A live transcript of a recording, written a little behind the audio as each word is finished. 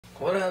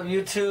What up,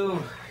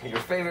 YouTube? Your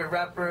favorite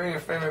rapper, your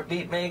favorite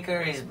beat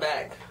maker, he's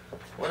back.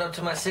 What up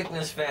to my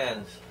sickness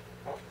fans?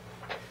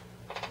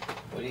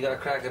 What do you got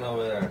cracking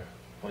over there?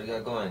 What do you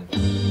got going?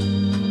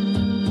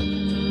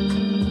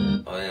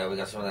 Oh yeah, we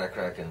got some of that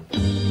cracking.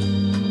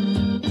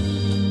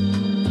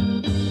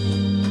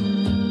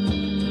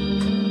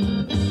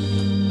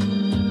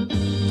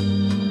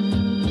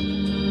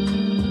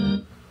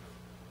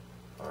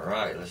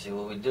 Alright, let's see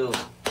what we do.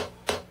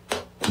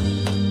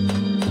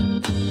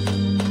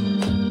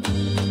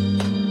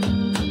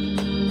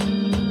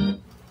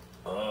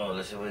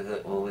 Let's see what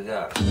we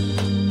got.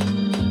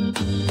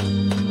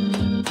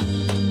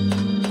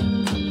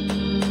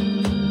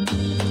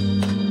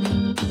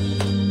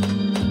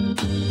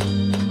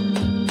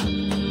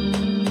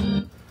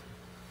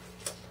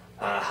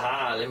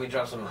 Aha, let me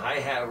drop some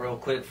hi-hat real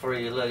quick for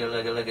you. Look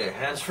at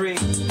hands free.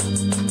 Fucking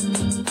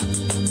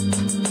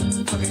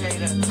hate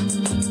that.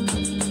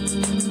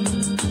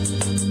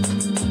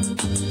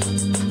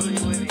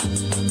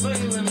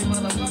 Boogie with me,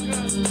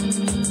 motherfucker.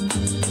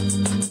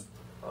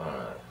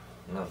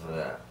 Enough of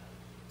that.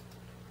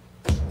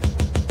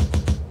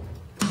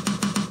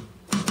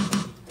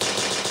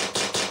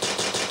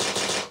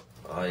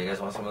 Oh, you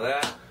guys want some of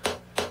that?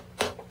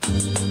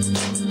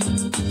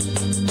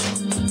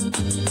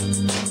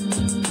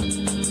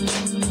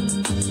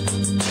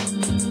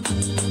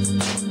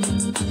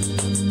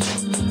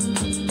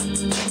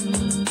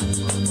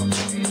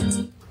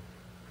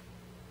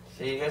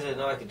 See, you guys didn't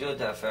know I could do it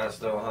that fast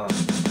though, huh?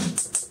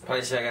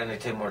 Probably say I gotta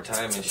take more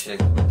time and shit.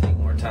 If I take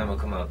more time, it'll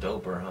come out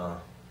doper, huh?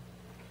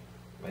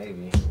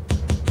 Maybe.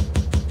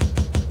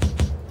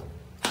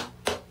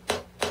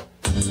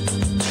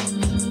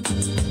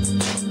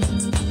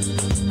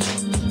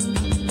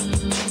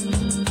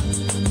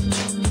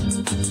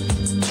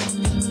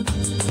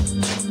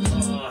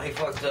 Oh, he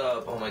fucked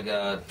up. Oh my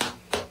god.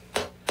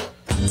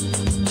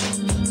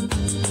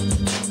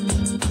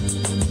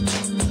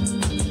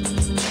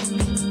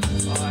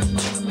 Oh, I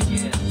fucked up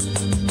again.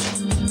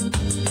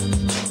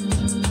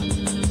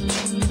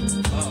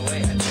 Oh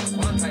wait, I think the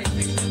quantize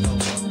fixed it though.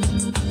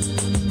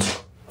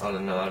 I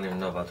don't know, I don't even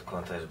know about the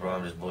quantize, bro.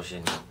 I'm just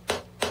bullshitting.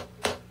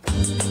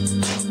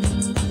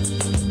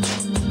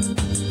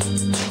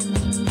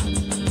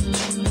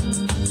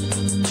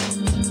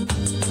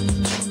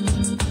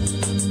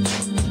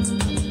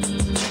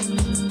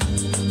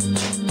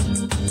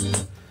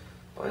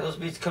 Boy, those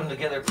beats come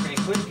together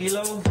pretty quick,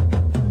 Elo.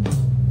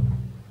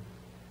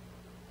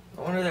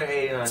 No wonder they're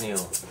hating on you.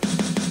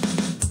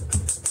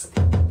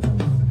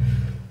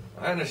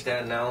 I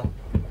understand now.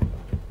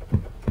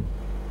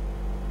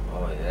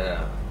 Oh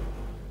yeah.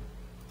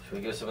 Should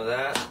we get some of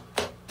that?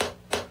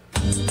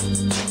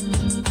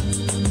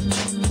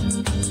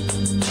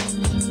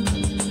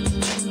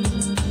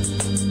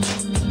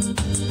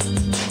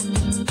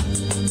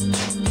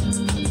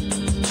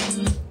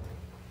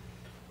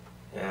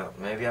 Yeah,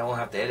 maybe I won't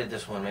have to edit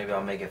this one. Maybe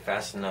I'll make it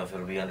fast enough.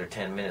 It'll be under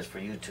 10 minutes for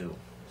YouTube.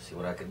 See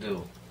what I could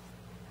do.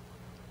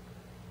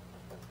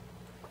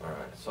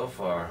 Alright, so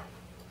far.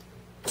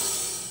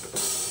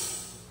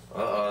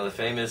 Uh-oh, the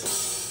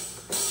famous...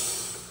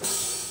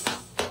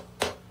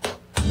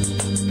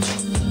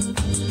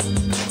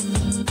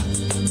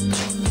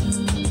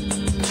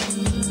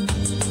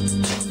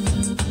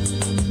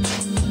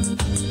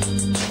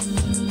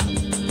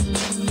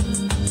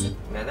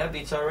 Man, that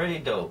beat's already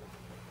dope.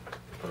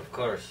 But of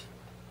course,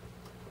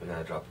 we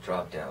gotta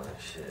drop down and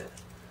shit.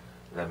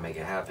 We gotta make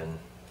it happen.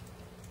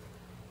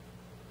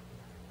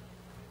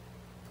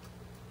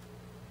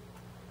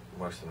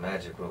 Work some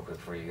magic real quick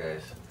for you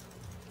guys.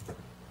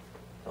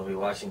 Don't be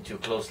watching too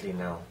closely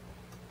now.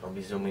 Don't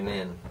be zooming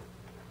in.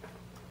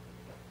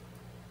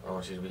 I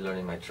want you to be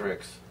learning my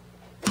tricks.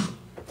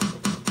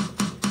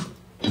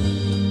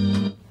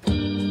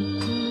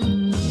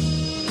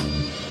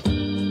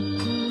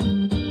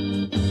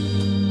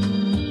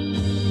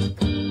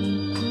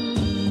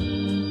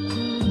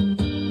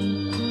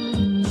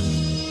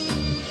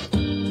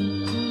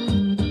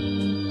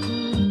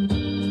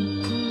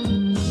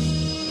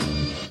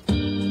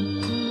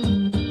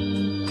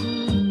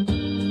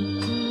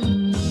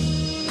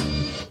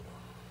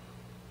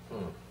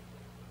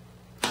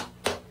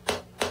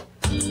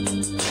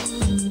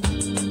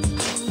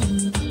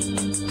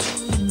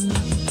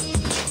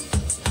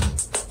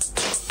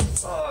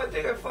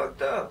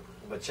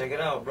 But check it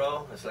out,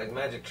 bro. It's like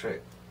magic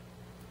trick.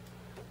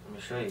 Let me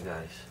show you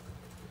guys.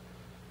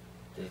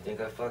 Did you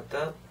think I fucked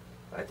up?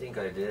 I think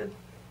I did.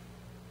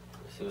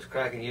 Let's see what's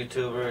cracking,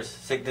 YouTubers,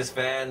 sickness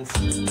fans. I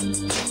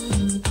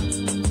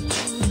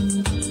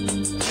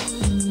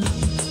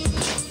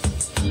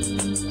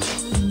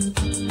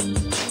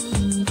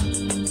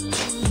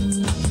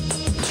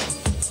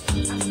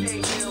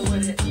stay chill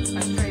with it.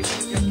 I straight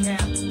put your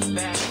cap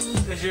back.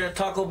 Cause you're a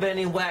Taco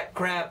Benny whack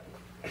crap.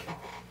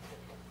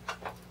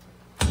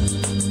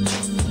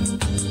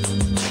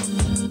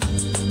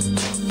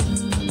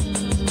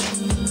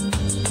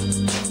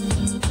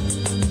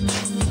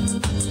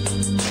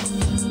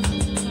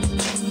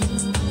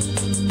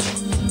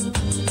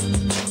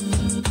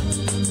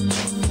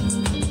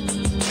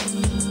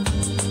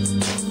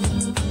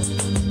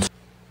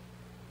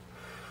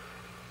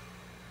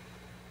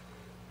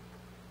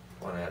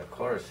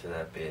 to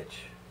that bitch.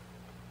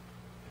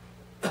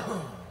 So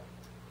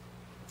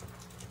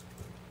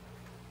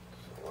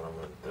what I'm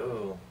gonna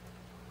do,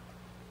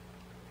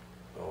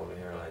 go over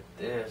here like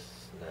this,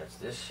 match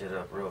this shit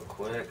up real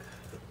quick.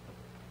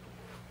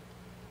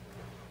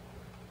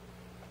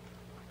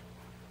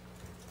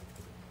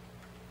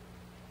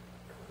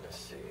 Let's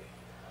see.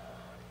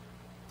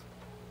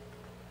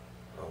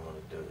 I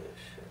want to do this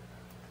shit.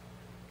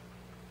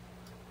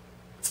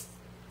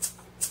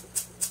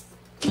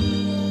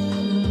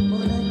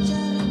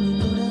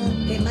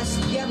 Que más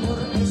que amor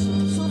es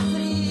un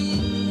sufrir,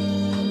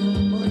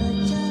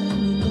 emborrachar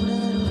mi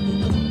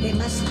corazón. Que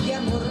más que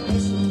amor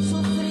es un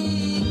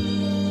sufrir,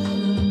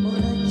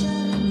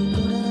 emborrachar mi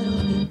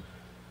corazón.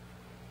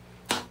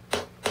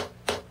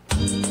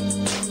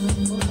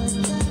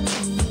 Emborrachar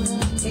mi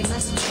corazón. Que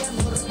más que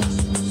amor es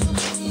un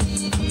sufrir,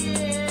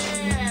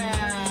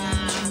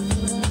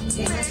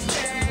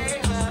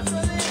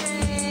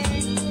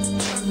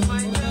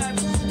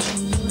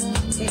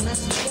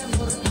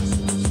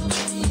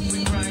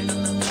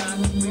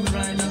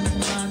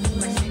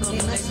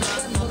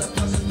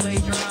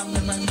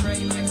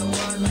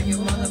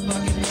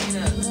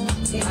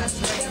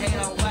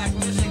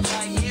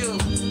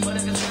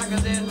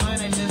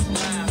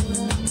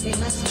 que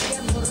más que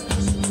amor es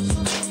un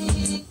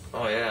sufrir.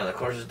 Oh yeah, the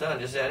course is done.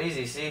 Just that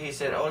easy. See, he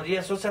said, "Oh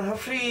yes, what's that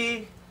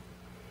free?"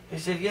 He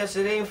said, "Yes,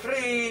 it ain't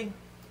free."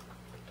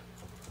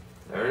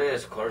 There it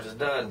is. Course is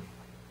done.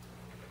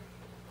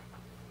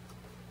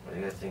 What do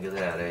you guys think of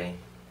that, eh?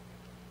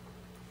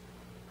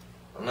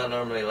 I'm not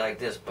normally like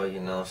this, but you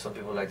know, some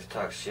people like to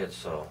talk shit,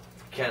 so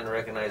if you can't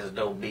recognize a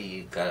dope beat,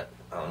 you got,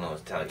 I don't know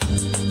what to tell you.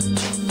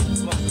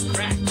 Smoke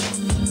crack.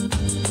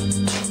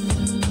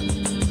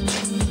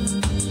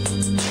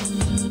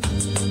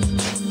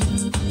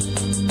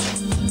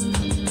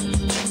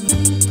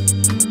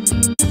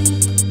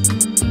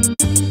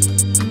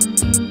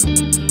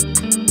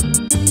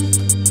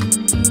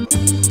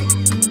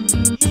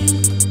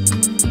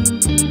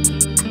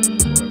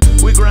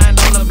 We grind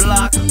on the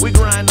block, we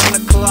grind on the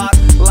clock,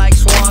 like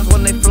swans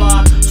when they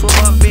flock. Swim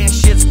up and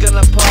shit's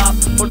gonna pop.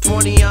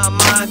 420 on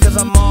mine, cause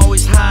I'm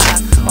always high.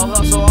 I'll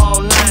hustle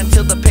all night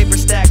till the paper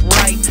stack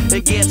right.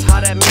 It gets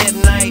hot at midnight.